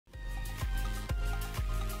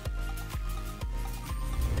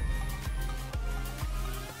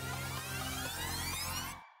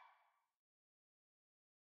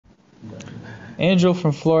Angel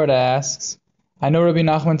from Florida asks, I know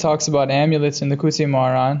Rabino Nachman talks about amulets in the Kutei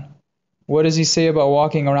Moharan. What does he say about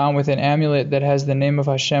walking around with an amulet that has the name of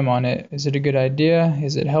Hashem on it? Is it a good idea?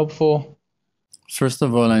 Is it helpful? First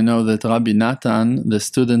of all, I know that Rabbi Natan, the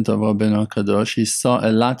student of Rabbeinu HaKadosh, he saw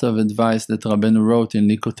a lot of advice that Rabbeinu wrote in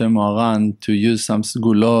Likutei Moharan to use some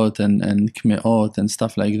sgulot and kmeot and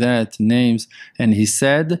stuff like that, names, and he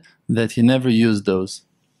said that he never used those.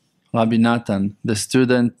 Rabbi Natan, the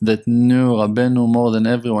student that knew Rabbeinu more than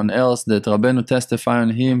everyone else, that Rabbeinu testified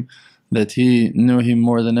on him, that he knew him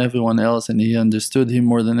more than everyone else and he understood him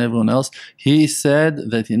more than everyone else, he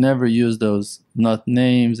said that he never used those, not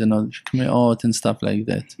names and not kmeot and stuff like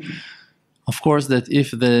that. Of course, that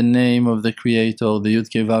if the name of the Creator, the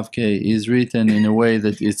Yud-Kei Vav-Kei, is written in a way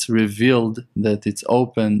that it's revealed, that it's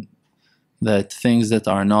open, that things that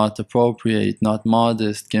are not appropriate, not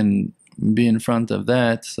modest, can be in front of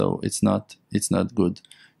that, so it's not good.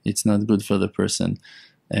 It's not good for the person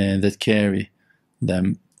that carry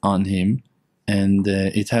them on him, and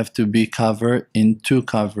it have to be covered in 2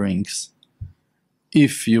 coverings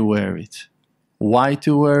if you wear it. Why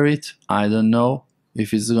to wear it? I don't know.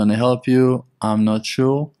 If it's going to help you, I'm not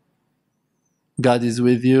sure. God is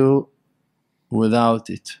with you without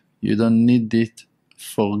it. You don't need it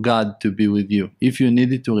for God to be with you. If you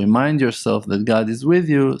need it to remind yourself that God is with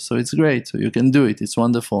you, so it's great, so you can do it, it's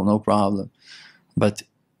wonderful, no problem. But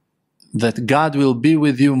that God will be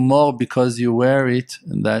with you more because you wear it,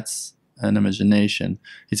 that's an imagination.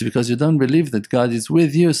 It's because you don't believe that God is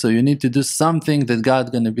with you, so you need to do something that God's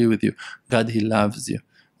going to be with you. God, He loves you.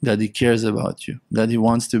 God, He cares about you. God, He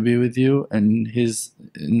wants to be with you, and His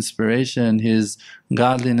inspiration, His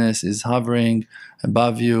godliness is hovering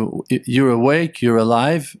above you. You're awake, you're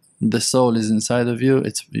alive, the soul is inside of you,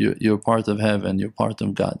 you're part of heaven, you're part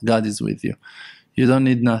of God. God is with you. You don't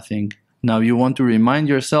need nothing. Now you want to remind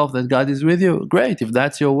yourself that God is with you? Great, if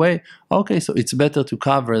that's your way. Okay, so it's better to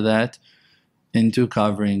cover that in 2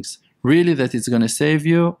 coverings. Really that it's going to save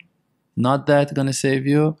you, not that going to save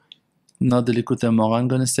you, not the Likutei Moharan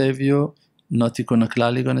going to save you, not Tikkun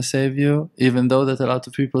HaKlali going to save you, even though that a lot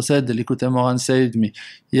of people said the Likutei Moharan saved me.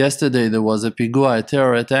 Yesterday there was a pigua, a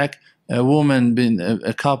terror attack,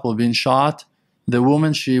 a couple been shot. The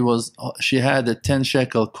woman, she had a 10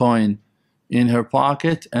 shekel coin in her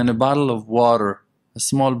pocket and a bottle of water, a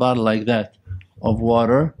small bottle like that of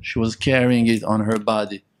water. She was carrying it on her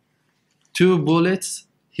body. 2 bullets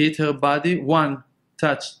hit her body. 1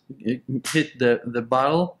 hit the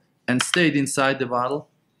bottle and stayed inside the bottle.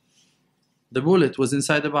 The bullet was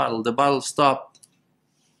inside the bottle. The bottle stopped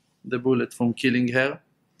the bullet from killing her.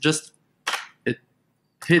 Just it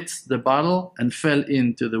hits the bottle and fell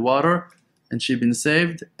into the water, and she been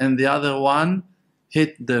saved. And the other one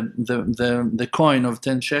hit the coin of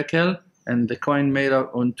 10 shekel, and the coin made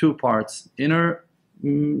up on 2 parts: inner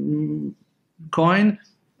coin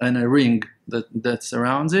and a ring that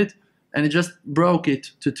surrounds it, and it just broke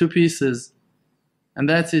it to 2 pieces, and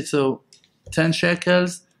that's it. So 10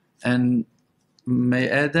 shekels and May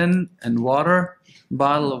Eden and water,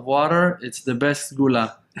 bottle of water, it's the best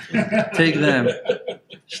gula. Take them.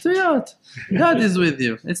 Shtuyot. God is with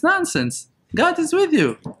you. It's nonsense. God is with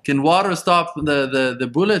you. Can water stop the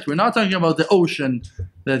bullet? We're not talking about the ocean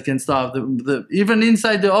that can stop even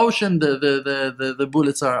inside the ocean. The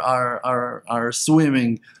bullets are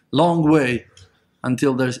swimming long way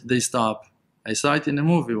until they stop. I saw it in a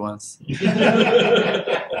movie once.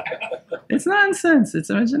 It's nonsense. It's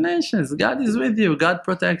imaginations. God is with you. God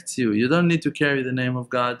protects you. You don't need to carry the name of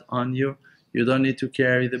God on you. You don't need to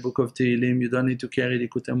carry the book of Tehillim. You don't need to carry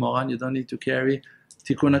Likutei Moharan. You don't need to carry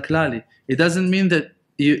Tikkun HaKlali. It doesn't mean that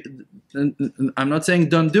I'm not saying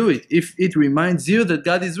don't do it. If it reminds you that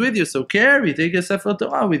God is with you, so carry, take a Sefer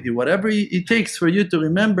Torah with you. Whatever it takes for you to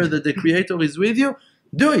remember that the Creator is with you,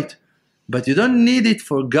 do it. But you don't need it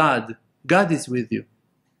for God. God is with you.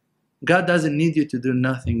 God doesn't need you to do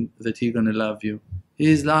nothing that He's going to love you.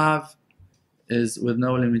 His love is with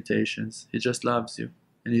no limitations. He just loves you,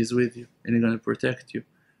 and He's with you, and He's going to protect you.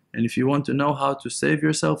 And if you want to know how to save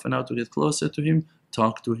yourself and how to get closer to Him,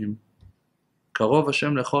 talk to Him. Karov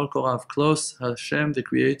Hashem lechol korav, close Hashem, the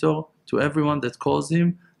Creator, to everyone that calls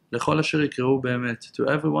Him, lechol asher yikreu be'emet, to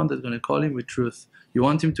everyone that's going to call Him with truth. You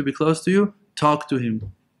want Him to be close to you? Talk to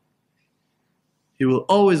Him. He will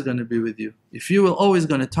always going to be with you. If you will always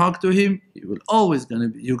going to talk to Him,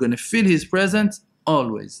 you're going to feel His presence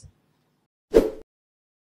always.